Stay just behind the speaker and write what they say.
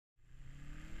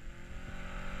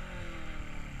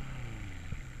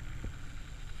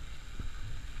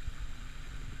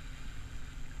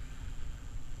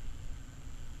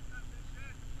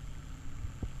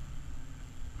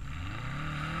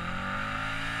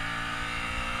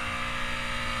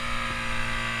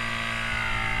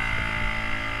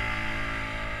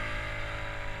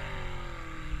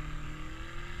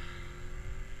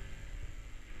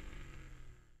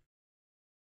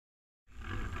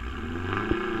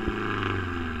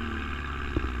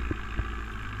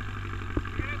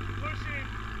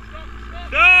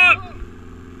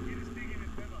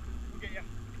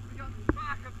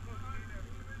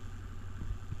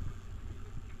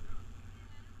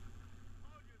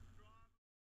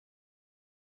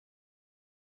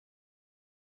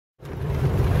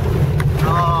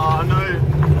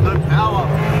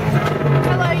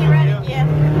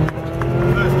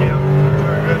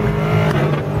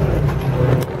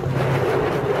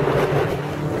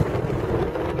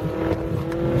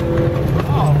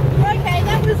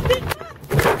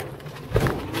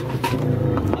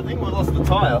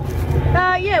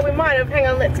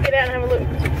out and have a look.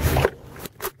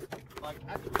 Like,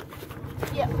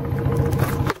 Yep.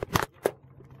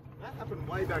 that happened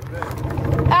way back there.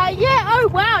 Yeah, oh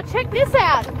wow, check this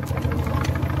out. It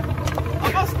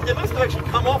must have actually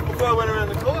come off before I went around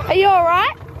the corner. Are you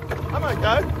alright? I'm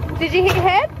okay. Did you hit your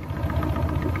head?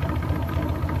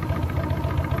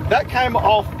 That came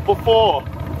off before.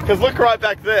 Because look right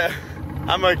back there.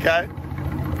 I'm okay.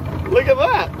 Look at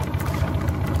that.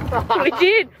 We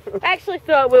did. I actually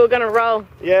thought we were going to roll.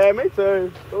 Yeah, me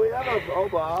too. But we have a roll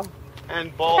bar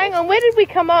and balls. Hang on, where did we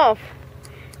come off?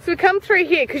 So we come through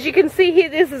here, because you can see here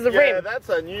this is a rim. Yeah, that's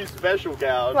a new special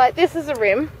gouge. Like this is a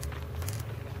rim.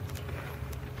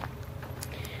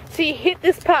 So you hit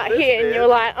this part This here bit. and you're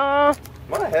like, oh.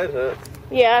 My head hurts.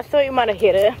 Yeah, I thought you might have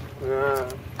hit it. Yeah.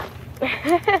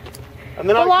 And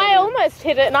then Well, I almost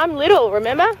hit it and I'm little,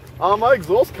 remember? Oh, my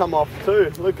exhaust come off too.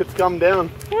 Look, it's come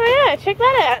down. Oh yeah, check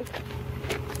that out.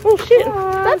 Oh shit,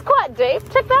 that's quite deep.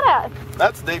 Check that out.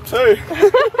 That's deep too.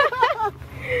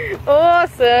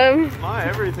 Awesome. My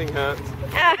everything hurts.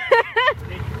 And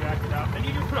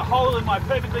you can put a hole in my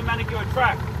perfectly manicured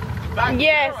track. Back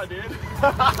Yes. there I did.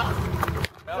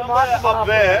 Somewhere up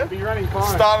there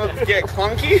started to get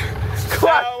clunky. So I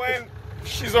went,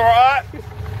 she's alright.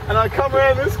 And I come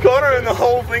around this corner and the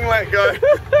whole thing let go.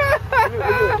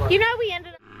 You know we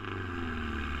ended up...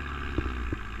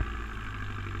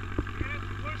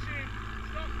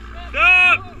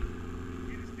 Stop!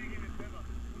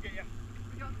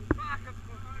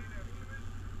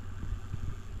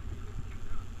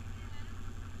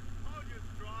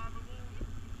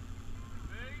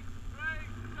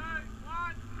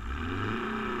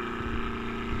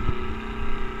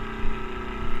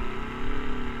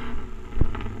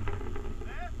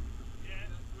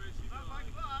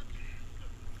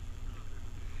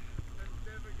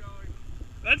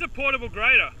 That's a portable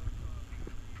grader.